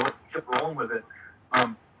rolling with it.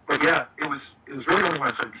 But yeah, it was really only when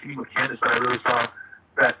I started teaming with Candice that I really saw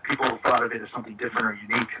that people thought of it as something different or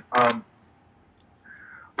unique. But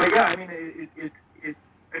yeah, I mean,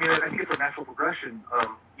 I think it's a natural progression.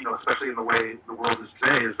 Especially in the way the world is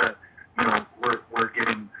today, is that we're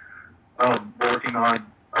working on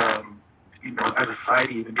as a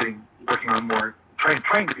society, even working on more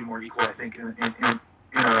trying to be more equal. I think in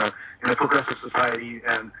a progressive society,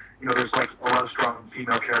 and there's like a lot of strong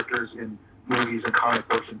female characters in movies and comic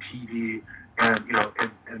books and TV, and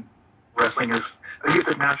and wrestling is. I think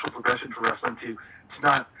it's a natural progression for wrestling to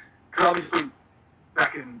not, because obviously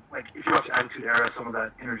back in, like, if you watch the Attitude Era, some of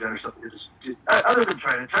that intergender stuff is just other than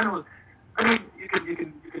China was, I mean, you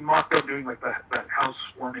can mock them doing like that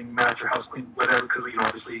housewarming match or house clean whatever, because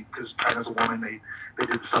obviously because China's a woman, they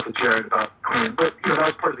did the stuff with Jared about cleaning, but that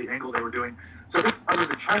was part of the angle they were doing. So I think other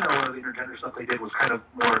than China, a lot of the intergender stuff they did was kind of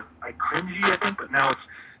more like cringy, I think, but now it's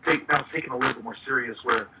taken a little bit more serious,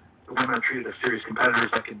 where the women are treated as serious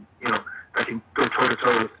competitors that can go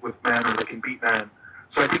toe-to-toe with men, or they can beat men.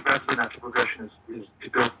 So I think that's the natural progression is to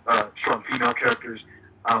build strong female characters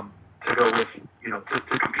to go with,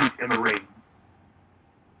 to compete in the ring.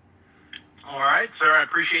 All right, sir, I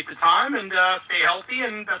appreciate the time, and stay healthy,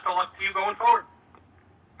 and best of luck to you going forward.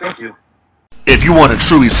 Thank you. If you want to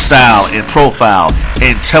truly style and profile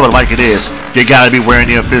and tell it like it is, you gotta be wearing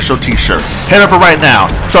the official t-shirt. Head over right now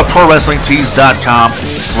to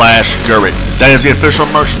ProWrestlingTees.com/Gurik. That is the official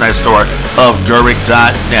merchandise store of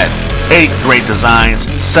Gurik.net. 8 great designs,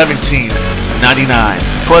 $17.99.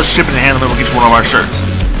 Plus shipping and handling with each one of our shirts.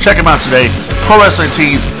 Check them out today,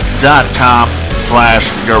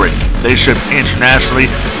 ProWrestlingTees.com/Gurik. They ship internationally,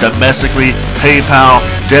 domestically, PayPal,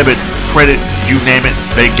 debit, credit, you name it,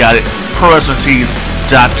 they got it.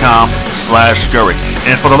 ProWrestlingTees.com/Gurik.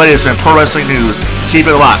 And for the latest in pro wrestling news, keep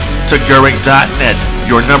it locked to Gurik.net,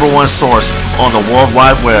 your #1 source on the World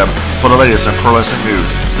Wide Web for the latest in pro wrestling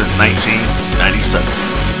news since 1997.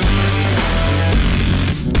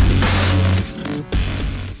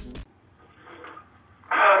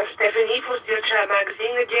 Stephanie for Steel Chat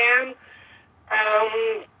Magazine again. I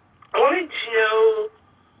wanted to know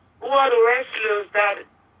who are the wrestlers that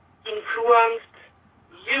influenced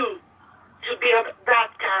you to build that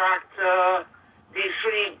character, this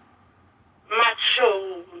really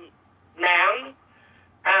macho man.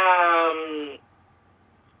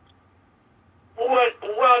 Who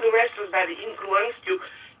are the wrestlers that influenced you?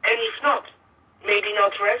 And if not, maybe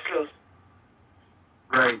not wrestlers.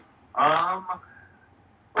 Right.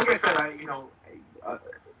 Like I said,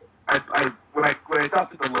 when I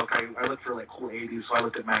adopted the look, I looked for like cool 80s, so I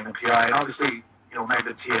looked at Magnum PI, and obviously,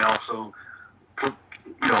 Magnum TA also,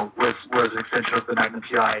 was an extension of the Magnum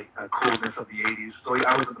PI coolness of the 80s. So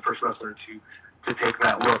I wasn't the first wrestler to take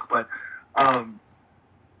that look, but I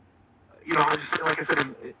just, like I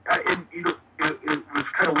said, it was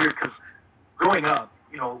kind of weird because growing up,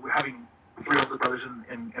 having 3 older brothers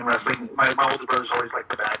in wrestling, my older brothers always liked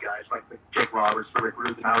the bad guys, like the Jake Roberts, the Rick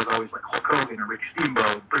Rude, and I was always like Hulk Hogan or Rick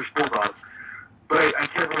Steamboat, British Bulldogs. But I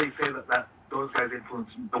can't really say that those guys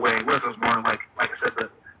influenced the way it was. It was more like I said, the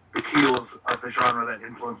heels of the genre that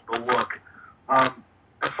influenced the look. As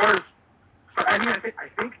far as, I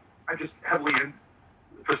think I'm just heavily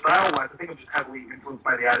for style-wise, I think I'm just heavily influenced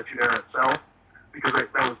by the Attitude Era itself, because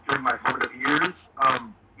that was during my formative years,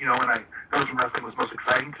 and that was when wrestling was most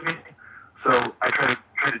exciting to me. So I try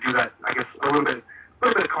to do that, I guess, a little bit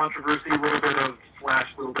of controversy, a little bit of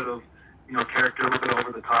flash, a little bit of character, a little bit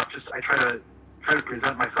over the top. Just I try to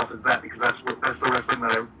present myself as that, because that's the wrestling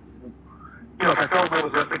that if I fell in love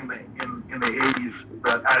with wrestling in the 80s,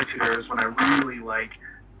 the Attitude Era is when I really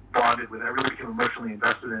bonded with it. I really became emotionally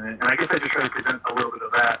invested in it, and I guess I just try to present a little bit of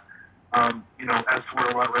that. As to where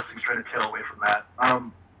a lot of wrestling's trying to tail away from that.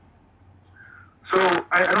 So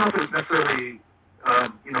I don't know if it's necessarily.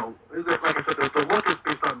 Like I said, the look is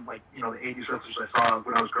based on the 80s wrestlers I saw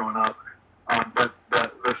when I was growing up, but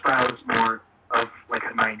the style is more of like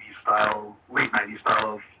a 90s style, late 90s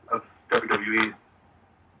style of WWE.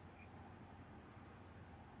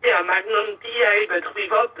 Yeah, Magnum PI, but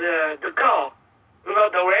without the car,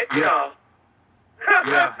 without the red car.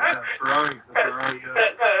 Yeah, Ferrari.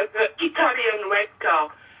 The Italian red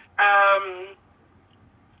car.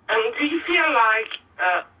 And do you feel like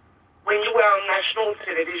when you were on national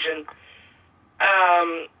television,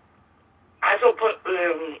 as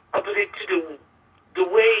opposite to the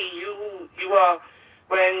way you are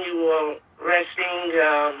when you are wrestling,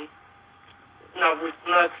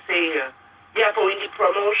 not say, for indie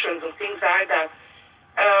promotions or things like that.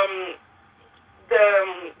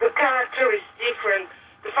 The character is different.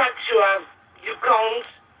 The fact you can't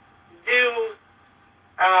do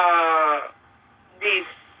this.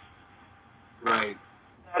 Right.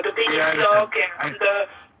 The big talk and the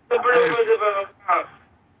blows of a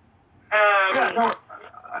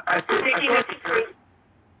I feel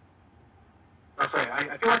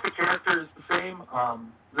like the character is the same.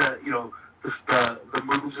 The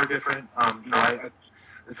moves are different.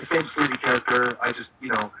 It's the same sleazy character. I just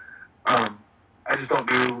don't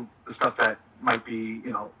do the stuff that might be,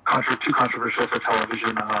 too controversial for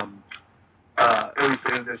television. At least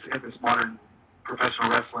in this modern professional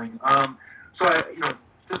wrestling.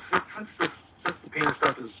 Since the penis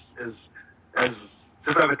stuff is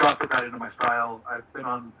since I've adopted that into my style, I've been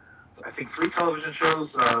on, I think, 3 television shows: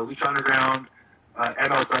 Lucha Underground,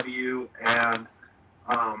 MLW, and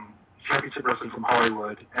Championship Wrestling from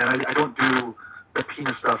Hollywood. And I don't do the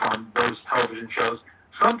penis stuff on those television shows.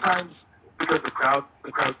 Sometimes, because the crowd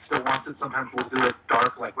still wants it, sometimes we'll do it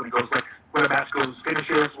dark, like when a match goes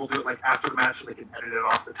finishes, we'll do it like after the match so they can edit it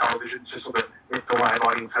off the television just so that the live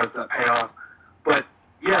audience has that payoff. But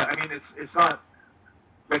yeah, I mean, it's not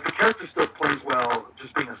like the character still plays well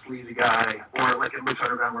just being a sleazy guy, or like in Lucha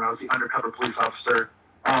Underground where I was the undercover police officer.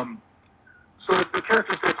 So the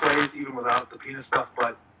character still plays even without the penis stuff,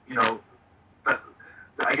 but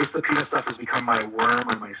I guess the penis stuff has become my worm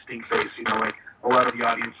and my stink face. Like a lot of the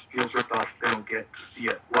audience feels ripped off; they don't get to see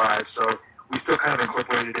it live. So we still kind of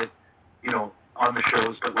incorporated it, on the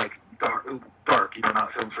shows, but like dark,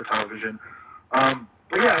 not filmed for television.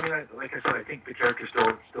 But yeah, I mean, like I said, I think the character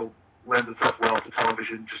still lends itself well to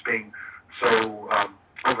television, just being so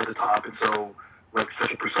over the top and so like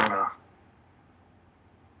such a persona.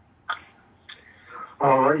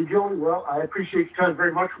 All righty, Joey. Well, I appreciate your time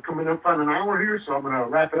very much for coming up on an hour here, so I'm going to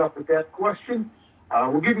wrap it up with that question.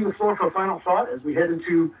 We'll give you the floor for a final thought as we head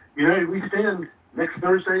into United We Stand next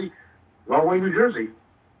Thursday, Rahway, New Jersey.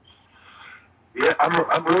 Yeah,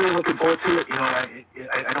 I'm really looking forward to it. I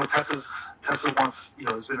know Tessa wants,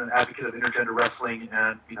 has been an advocate of intergender wrestling,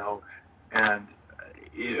 and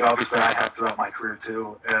obviously I have throughout my career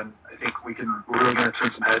too. And I think we're really going to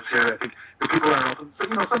turn some heads here. I think the people are open. So,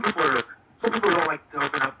 some people don't like to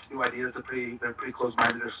open up to new ideas. They're pretty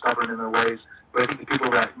closed-minded. They're stubborn in their ways. But I think the people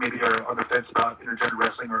that maybe are on the fence about intergender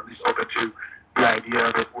wrestling, or at least open to the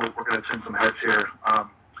idea that we're going to turn some heads here,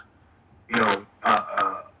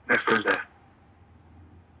 next Thursday.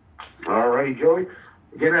 All righty, Joey.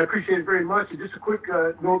 Again, I appreciate it very much. And just a quick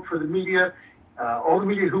note for the media. All the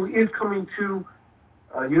media who is coming to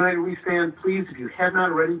United We Stand, please, if you have not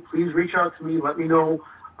already, please reach out to me. Let me know.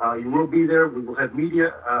 You will be there. We will have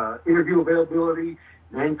media interview availability,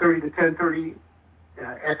 9:30 to 10:30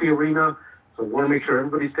 at the arena. So we want to make sure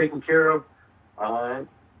everybody's taken care of.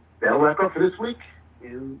 That'll wrap up for this week.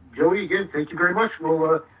 And Joey, again, thank you very much.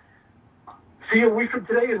 We'll see you a week from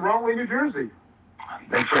today in Rahway, New Jersey.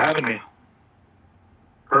 Thanks for having me.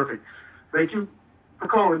 Perfect. Thank you for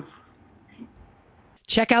calling.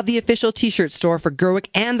 Check out the official t-shirt store for Gerwick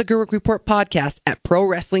and the Gerwick Report podcast at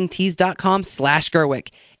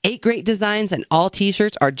prowrestlingtees.com/Gerwick. 8 great designs and all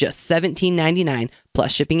t-shirts are just $17.99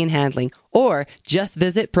 plus shipping and handling. Or just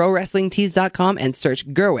visit prowrestlingtees.com and search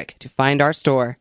Gerwick to find our store.